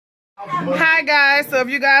Hi guys, so if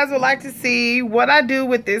you guys would like to see what I do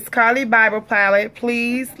with this Carli Bybel palette,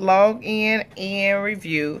 please log in and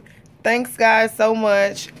review. Thanks guys so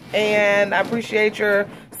much, and I appreciate your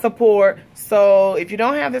support. So if you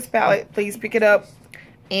don't have this palette, please pick it up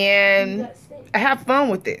and have fun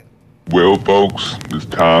with it. Well folks, it's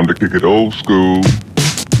time to kick it old school,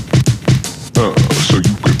 so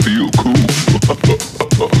you can feel cool.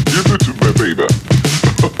 Give it to me, baby.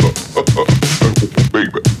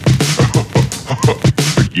 Baby.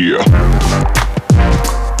 Yeah.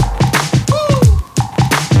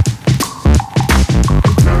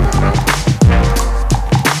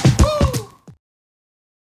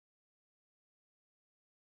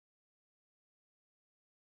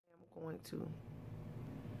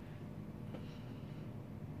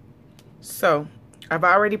 So I've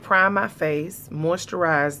already primed my face,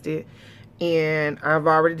 moisturized it, and I've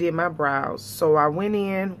already did my brows. So I went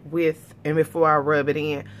in with, and before I rub it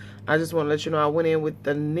in, I just want to let you know I went in with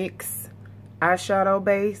the NYX eyeshadow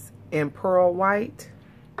base in Pearl White.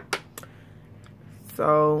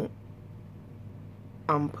 So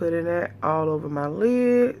I'm putting that all over my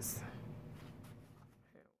lids.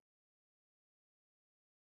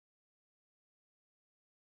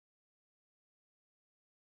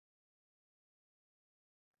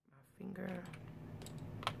 Finger.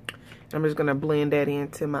 I'm just gonna blend that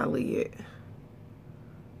into my lid.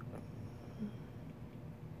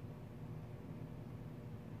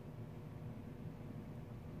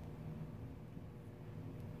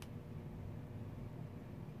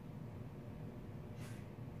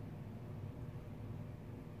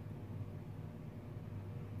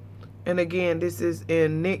 And again, this is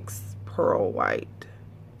in NYX Pearl White.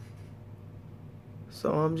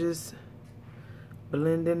 So I'm just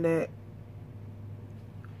blending that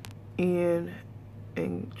in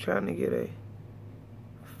and trying to get a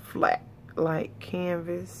flat like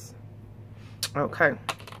canvas. Okay,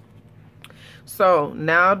 so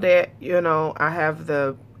now that you know I have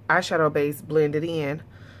the eyeshadow base blended in,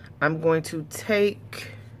 I'm going to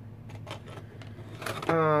take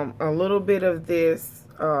a little bit of this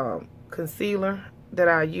concealer that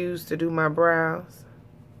I use to do my brows,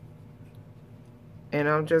 and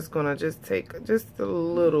I'm just gonna take just a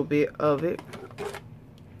little bit of it,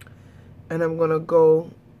 and I'm gonna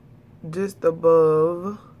go just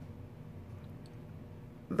above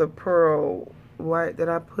the pearl white that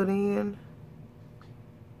I put in.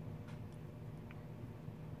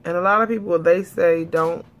 And a lot of people, they say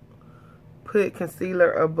don't put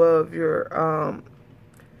concealer above your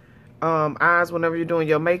eyes whenever you're doing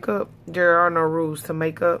your makeup. There are no rules to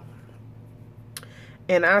makeup,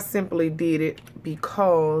 and I simply did it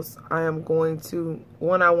because I am going to,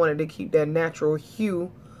 one, I wanted to keep that natural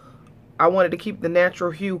hue. I wanted to keep the natural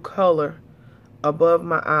hue color above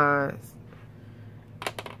my eyes.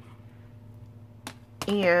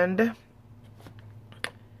 And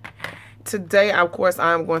today, of course,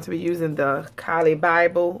 I'm going to be using the Carli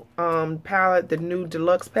Bybel palette, the new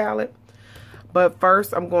deluxe palette. But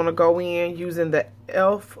first, I'm going to go in using the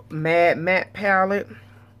e.l.f. Mad Matte palette.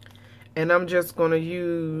 And I'm just going to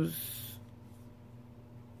use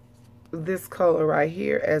this color right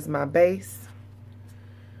here as my base.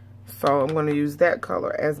 So I'm going to use that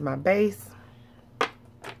color as my base.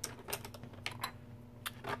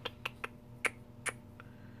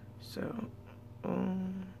 So,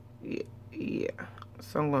 yeah.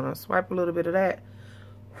 So I'm going to swipe a little bit of that.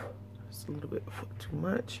 It's a little bit too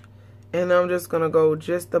much. And I'm just going to go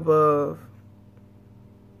just above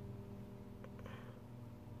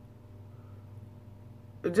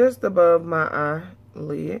my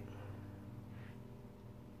eyelid.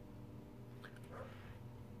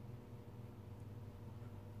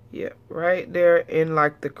 Yeah, right there in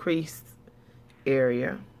like the crease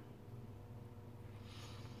area.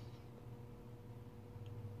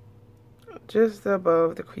 Just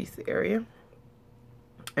above the crease area.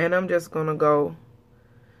 And I'm just going to go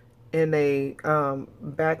in a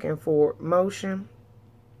back and forth motion.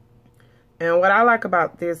 And what I like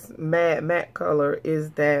about this matte color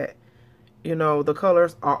is that, you know, the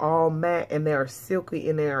colors are all matte and they are silky,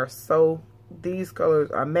 and they are so, these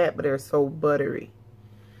colors are matte but they're so buttery.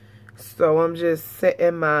 So I'm just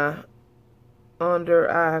setting my under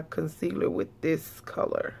eye concealer with this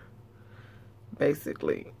color.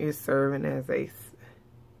 Basically, it's serving as a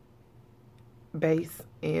base,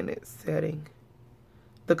 and it's setting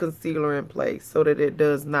the concealer in place so that it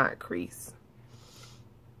does not crease.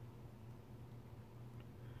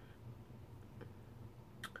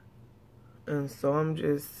 And so I'm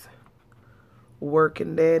just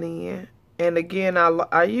working that in. And again,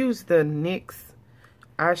 I use the NYX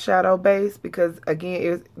eyeshadow base, because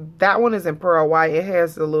again, that one is in pearl white. It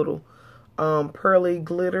has the little pearly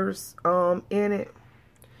glitters in it,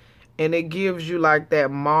 and it gives you like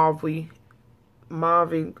that mauve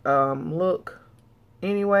look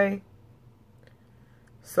anyway.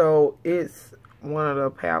 So it's one of the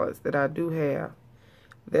palettes that I do have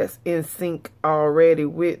that's in sync already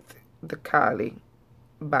with the Carli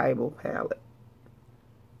Bybel palette.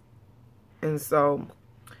 And so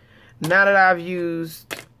now that I've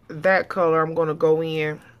used that color, I'm going to go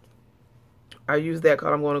in. I use that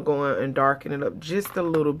color. I'm going to go in and darken it up just a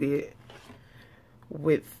little bit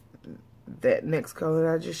with that next color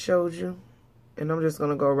that I just showed you. And I'm just going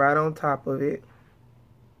to go right on top of it.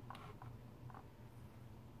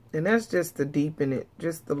 And that's just to deepen it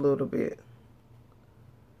just a little bit.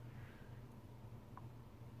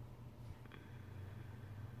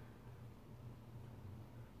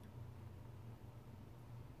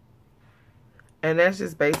 And that's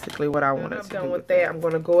just basically what I wanted to do. Done with that, I'm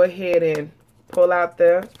going to go ahead and pull out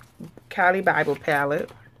the Carli Bybel palette.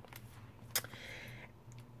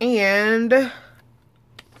 And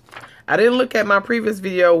I didn't look at my previous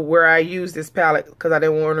video where I used this palette because I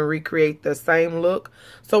didn't want to recreate the same look.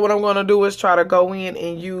 So what I'm going to do is try to go in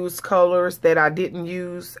and use colors that I didn't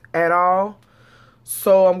use at all.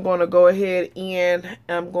 So I'm going to go ahead and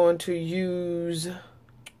I'm going to use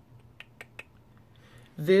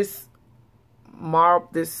this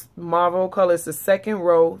Marvel color. It's the second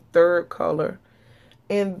row, third color.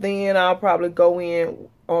 And then I'll probably go in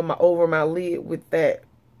on over my lid with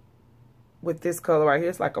this color right here.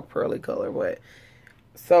 It's like a pearly color, but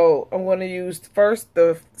so I'm going to use first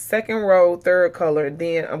the second row, third color, and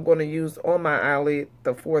then I'm going to use on my eyelid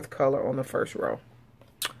the fourth color on the first row.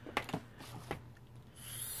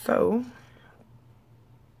 So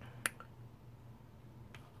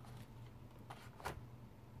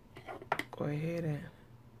go ahead and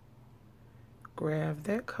grab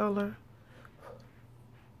that color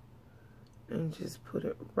and just put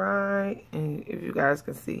it right, and if you guys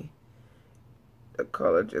can see, the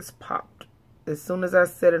color just popped. As soon as I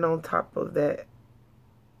set it on top of that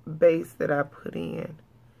base that I put in,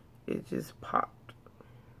 it just popped.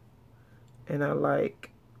 And I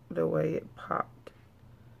like the way it popped.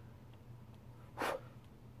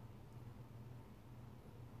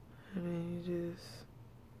 And then you just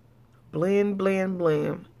blend, blend,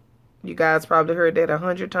 blend. You guys probably heard that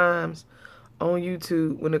 100 times on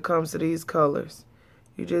YouTube when it comes to these colors.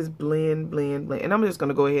 You just blend, blend, blend. And I'm just going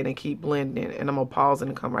to go ahead and keep blending. And I'm going to pause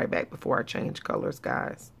and come right back before I change colors,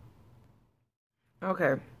 guys.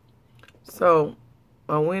 Okay. So,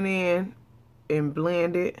 I went in and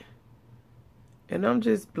blended. And I'm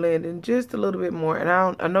just blending just a little bit more. And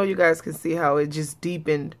I know you guys can see how it just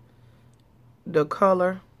deepened the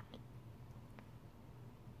color.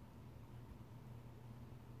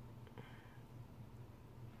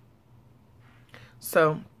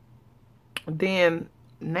 So, then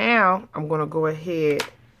now I'm going to go ahead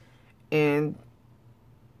and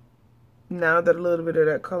now that a little bit of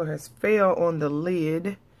that color has fell on the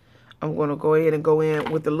lid, I'm going to go ahead and go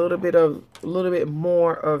in with a little bit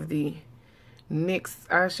more of the NYX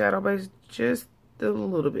eyeshadow base, just a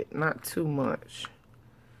little bit, not too much.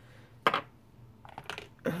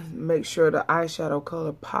 Make sure the eyeshadow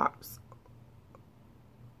color pops.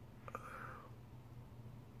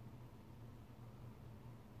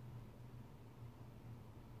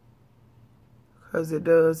 Because it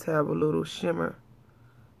does have a little shimmer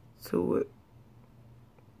to it.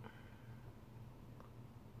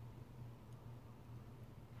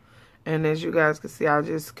 And as you guys can see, I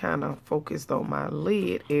just kind of focused on my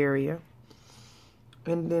lid area.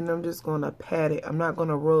 And then I'm just going to pat it. I'm not going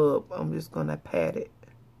to rub. I'm just going to pat it.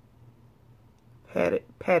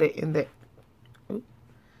 Pat it in that.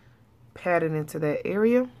 Pat it into that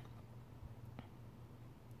area.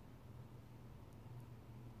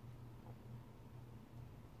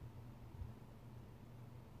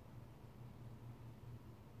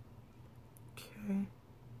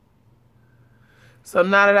 So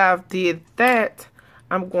now that I've did that,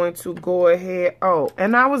 I'm going to go ahead. Oh,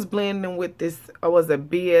 and I was blending with this. It was a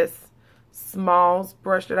BS Smalls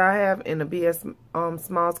brush that I have in the BS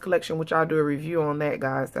Smalls collection, which I'll do a review on that,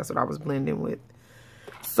 guys. That's what I was blending with.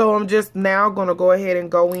 So I'm just now going to go ahead and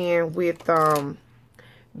go in with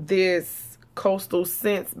this Coastal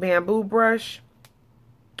Scents bamboo brush.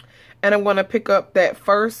 And I'm going to pick up that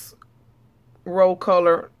first row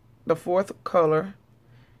color, the fourth color.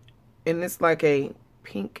 And it's like a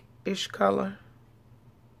pinkish color.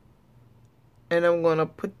 And I'm going to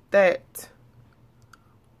put that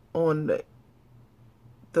on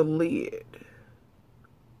the lid.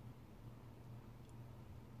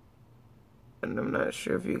 And I'm not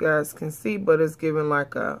sure if you guys can see, but it's giving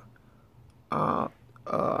like a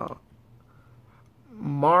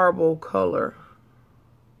marble color.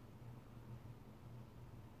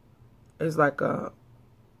 It's like a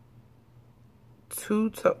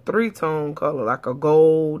three-tone color, like a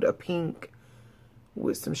gold, a pink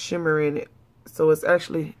with some shimmer in it. So it's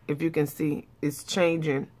actually, if you can see, it's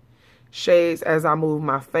changing shades as I move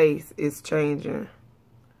my face. It's changing.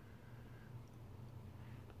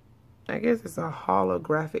 I guess it's a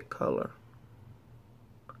holographic color.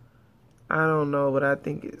 I don't know, but I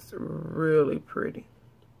think it's really pretty.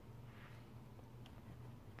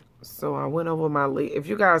 So I went over my lid. If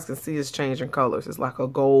you guys can see, it's changing colors. It's like a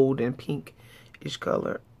gold and pink-ish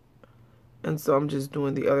color. And so I'm just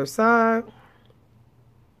doing the other side.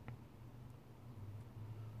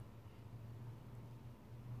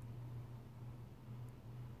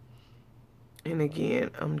 And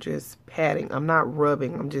again, I'm just patting. I'm not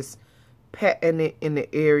rubbing. I'm just patting it in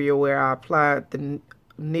the area where I applied the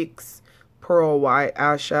NYX Pearl White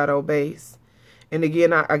eyeshadow base. And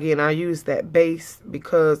again, I use that base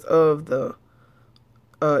because of the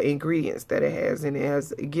ingredients that it has. And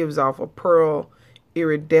it gives off a pearl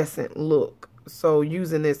iridescent look. So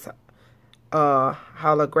using this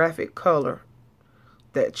holographic color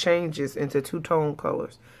that changes into two-tone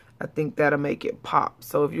colors, I think that'll make it pop.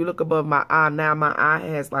 So if you look above my eye now, my eye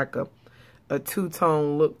has like a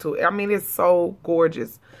two-tone look to it. I mean, it's so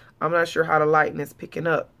gorgeous. I'm not sure how the lighting is picking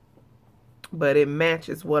up, but it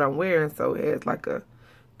matches what I'm wearing. So it has like a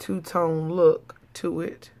two-tone look to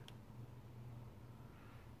it.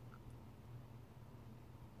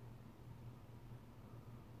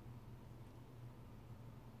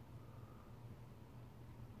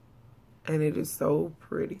 And it is so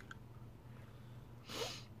pretty.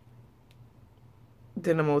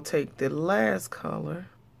 Then I'm going to take the last color,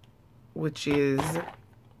 which is,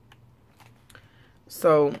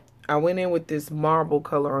 so I went in with this marble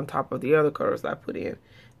color on top of the other colors I put in.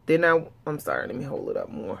 Then I'm sorry, let me hold it up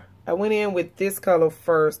more. I went in with this color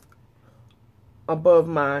first above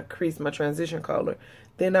my crease, my transition color.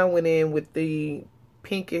 Then I went in with the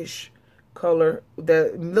pinkish color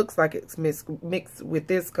that looks like it's mixed with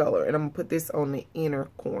this color. And I'm going to put this on the inner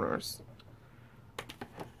corners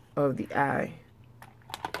of the eye.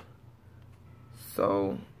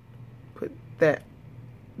 So put that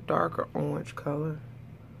darker orange color.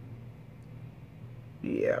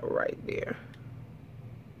 Yeah, right there.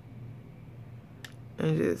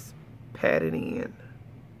 And just pat it in.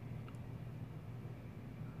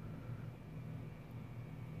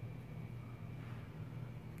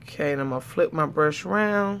 Okay, and I'm going to flip my brush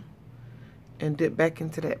around and dip back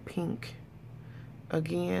into that pink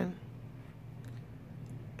again.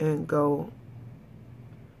 And go.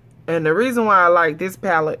 And the reason why I like this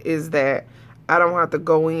palette is that I don't have to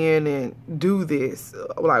go in and do this.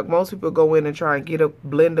 Like most people go in and try and get a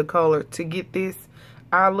blend of color to get this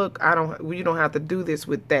eye look. You don't have to do this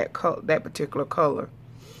with that particular color.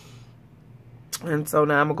 And so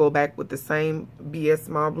now I'm gonna go back with the same BS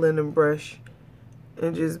small blending brush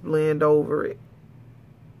and just blend over it,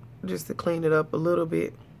 just to clean it up a little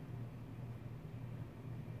bit.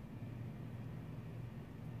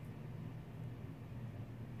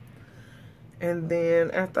 And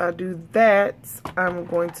then after I do that, I'm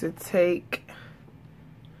going to take,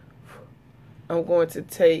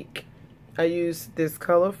 I use this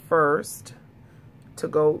color first to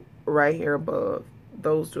go right here above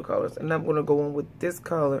those two colors. And I'm going to go in with this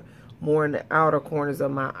color more in the outer corners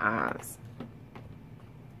of my eyes.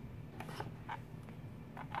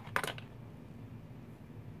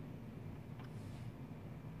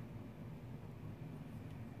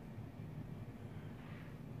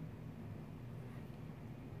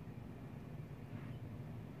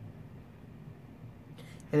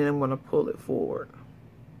 And then I'm going to pull it forward.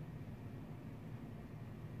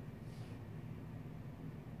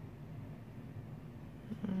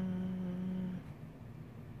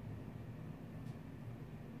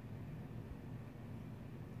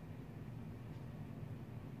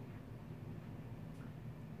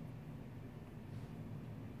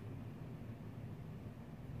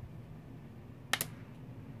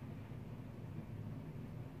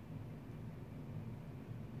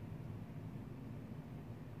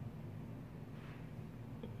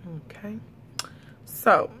 Okay,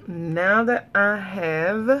 so now that I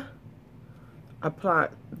have applied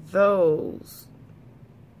those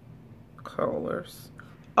colors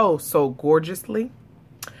so gorgeously,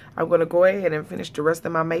 I'm going to go ahead and finish the rest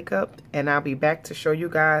of my makeup, and I'll be back to show you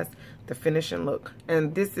guys the finishing look.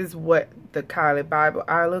 And this is what the Carli Bybel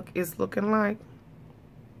eye look is looking like.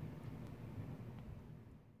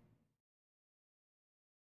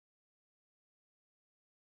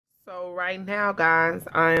 right now, guys,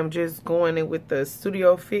 I am just going in with the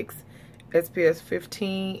Studio Fix SPS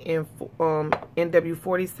 15 and NW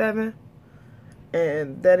 47.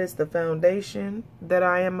 And that is the foundation that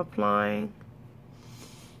I am applying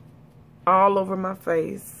all over my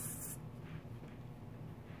face.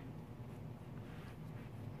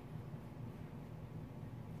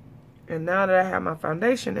 And now that I have my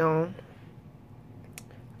foundation on,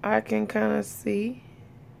 I can kind of see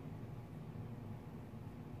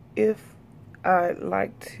if I'd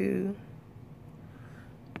like to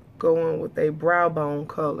go in with a brow bone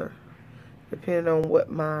color, depending on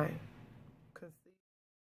what my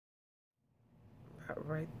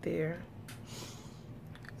right there.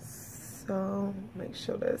 So make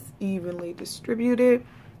sure that's evenly distributed,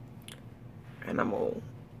 and I'm gonna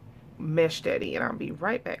mesh that in. I'll be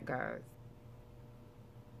right back, guys.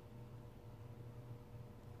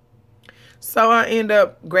 So I end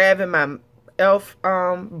up grabbing my e.l.f.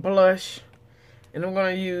 blush, and I'm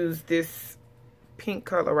gonna use this pink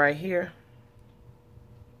color right here.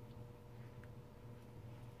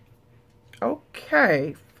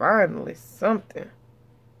 Okay, finally something.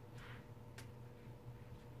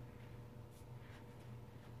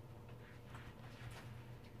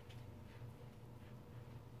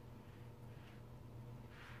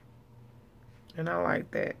 And I like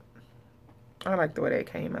that. I like the way that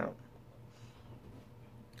came out.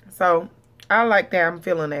 So, I like that. I'm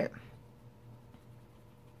feeling that.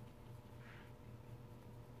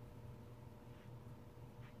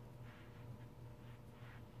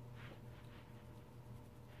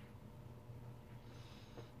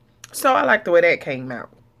 So, I like the way that came out.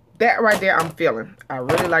 That right there, I'm feeling. I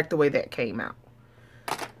really like the way that came out.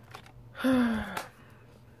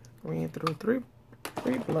 Ran through three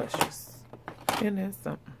blushes. And then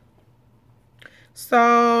something.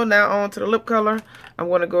 So now on to the lip color. I'm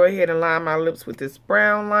going to go ahead and line my lips with this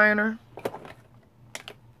brown liner.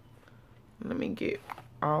 Let me get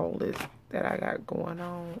all this that I got going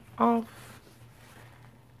on off.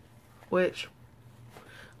 Which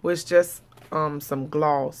was just some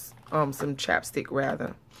gloss, some chapstick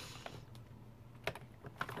rather.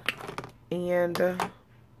 And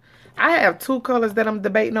I have two colors that I'm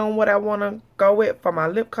debating on what I want to go with for my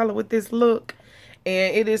lip color with this look.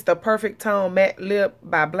 And it is the Perfect Tone Matte Lip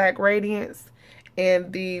by Black Radiance.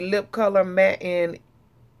 And the lip color Matte in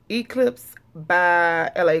Eclipse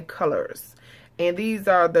by LA Colors. And these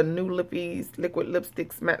are the new liquid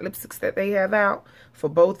lipsticks, matte lipsticks that they have out for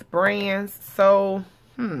both brands. So,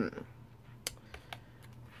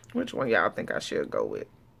 which one y'all think I should go with?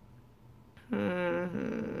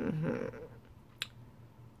 I'm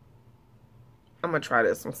going to try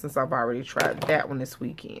this one since I've already tried that one this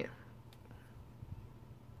weekend.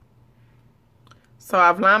 So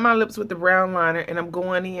I've lined my lips with the brown liner, and I'm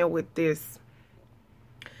going in with this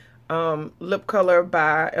lip color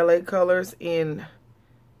by LA Colors in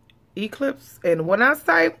Eclipse. And when I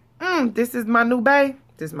say, this is my new babe,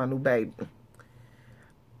 this is my new baby.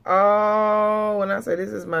 Oh, when I say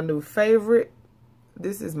this is my new favorite,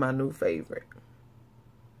 this is my new favorite.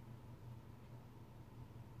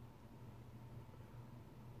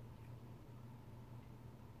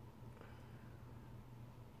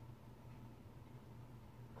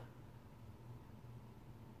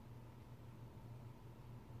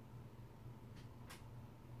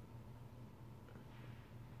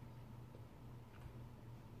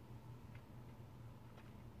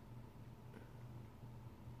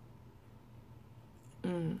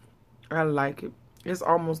 I like it. It's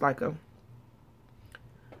almost like a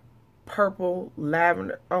purple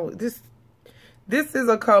lavender. Oh, this is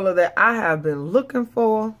a color that I have been looking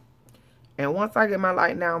for. And once I get my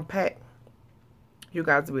light down pat, you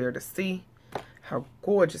guys will be able to see how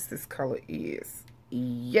gorgeous this color is.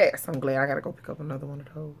 Yes, I'm glad I gotta go pick up another one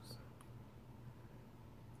of those.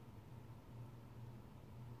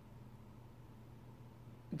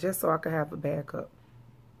 Just so I can have a backup.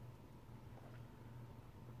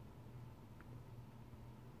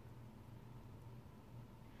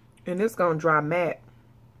 And it's gonna dry matte.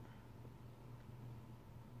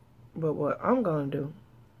 But what I'm gonna do,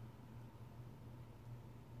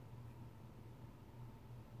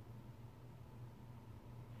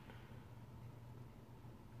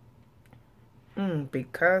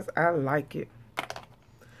 because I like it,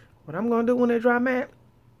 what I'm gonna do when it dry matte,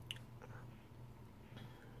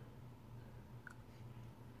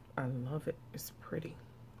 I love it. It's pretty.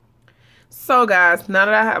 So guys, now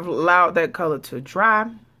that I have allowed that color to dry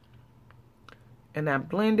and I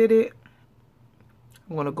blended it,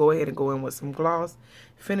 I'm going to go ahead and go in with some gloss,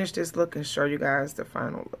 finish this look, and show you guys the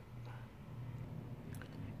final look.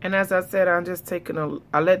 And as I said, I'm just taking I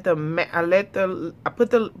put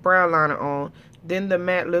the brown liner on, then the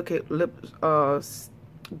matte lip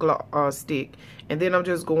stick, and then I'm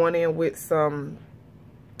just going in with some,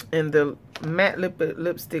 and the matte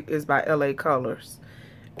lipstick is by LA Colors.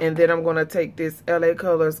 And then I'm going to take this LA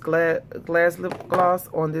Colors glass lip gloss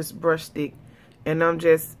on this brush stick, and I'm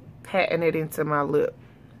just patting it into my lip.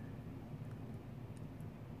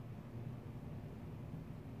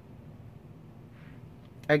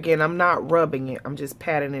 Again, I'm not rubbing it. I'm just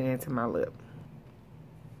patting it into my lip.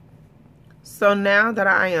 So now that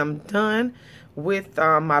I am done with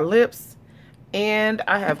my lips and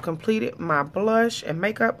I have completed my blush and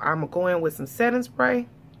makeup, I'm going to go in with some setting spray.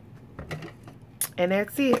 And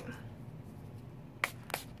that's it.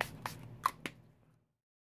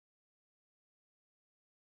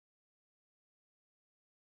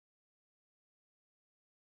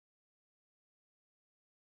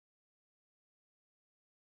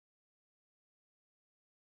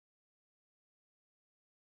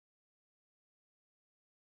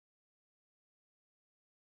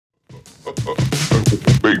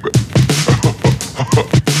 Baby.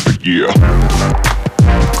 Yeah.